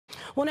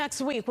Well,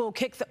 next week we'll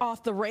kick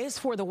off the race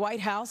for the White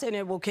House, and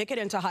it will kick it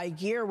into high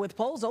gear with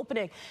polls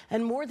opening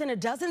in more than a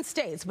dozen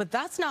states. But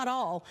that's not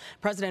all.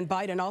 President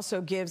Biden also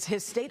gives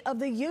his State of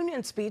the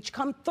Union speech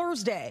come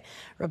Thursday.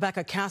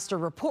 Rebecca Castor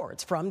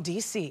reports from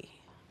D.C.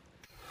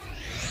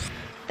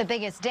 The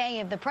biggest day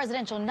of the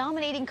presidential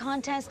nominating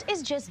contest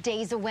is just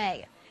days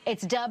away.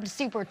 It's dubbed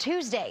Super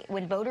Tuesday,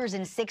 when voters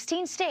in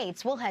 16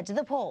 states will head to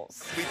the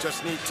polls. We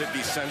just need to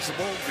be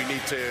sensible. We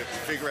need to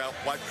figure out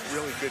what's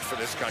really good for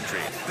this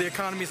country. The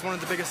economy is one of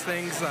the biggest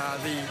things,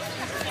 the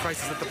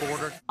crisis at the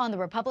border. On the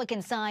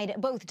Republican side,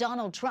 both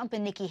Donald Trump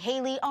and Nikki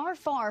Haley are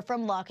far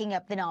from locking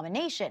up the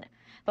nomination.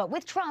 But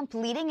with Trump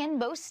leading in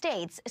most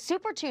states,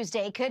 Super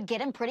Tuesday could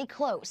get him pretty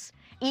close,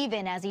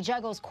 even as he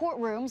juggles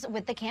courtrooms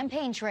with the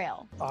campaign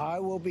trail. I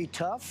will be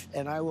tough,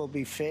 and I will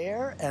be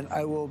fair, and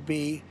I will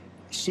be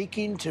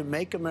seeking to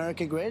make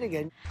America great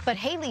again. But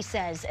Haley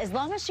says as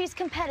long as she's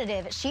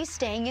competitive, she's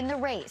staying in the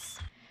race.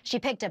 She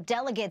picked up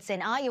delegates in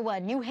Iowa,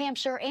 New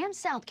Hampshire, and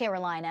South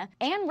Carolina,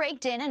 and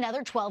raked in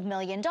another $12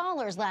 million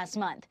last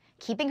month,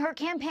 keeping her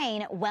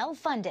campaign well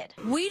funded.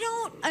 We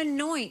don't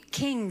anoint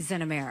kings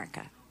in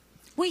America.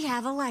 We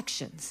have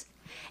elections,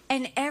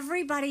 and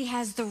everybody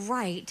has the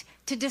right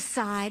to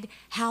decide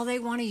how they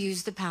want to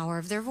use the power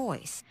of their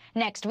voice.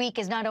 Next week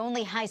is not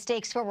only high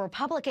stakes for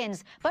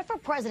Republicans, but for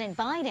President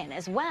Biden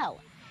as well.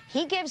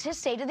 He gives his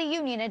State of the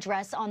Union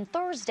address on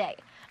Thursday,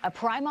 a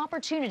prime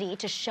opportunity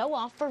to show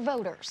off for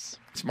voters.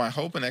 It's my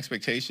hope and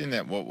expectation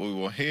that what we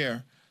will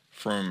hear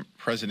from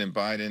President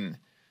Biden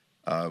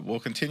will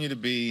continue to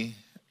be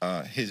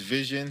his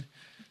vision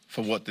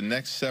for what the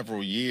next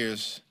several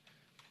years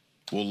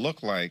will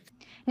look like.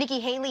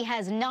 Nikki Haley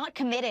has not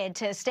committed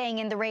to staying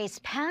in the race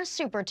past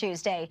Super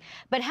Tuesday,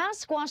 but has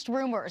squashed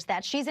rumors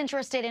that she's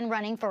interested in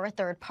running for a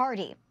third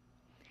party.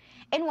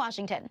 In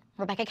Washington,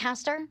 Rebecca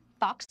Castor,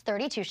 Fox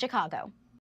 32 Chicago.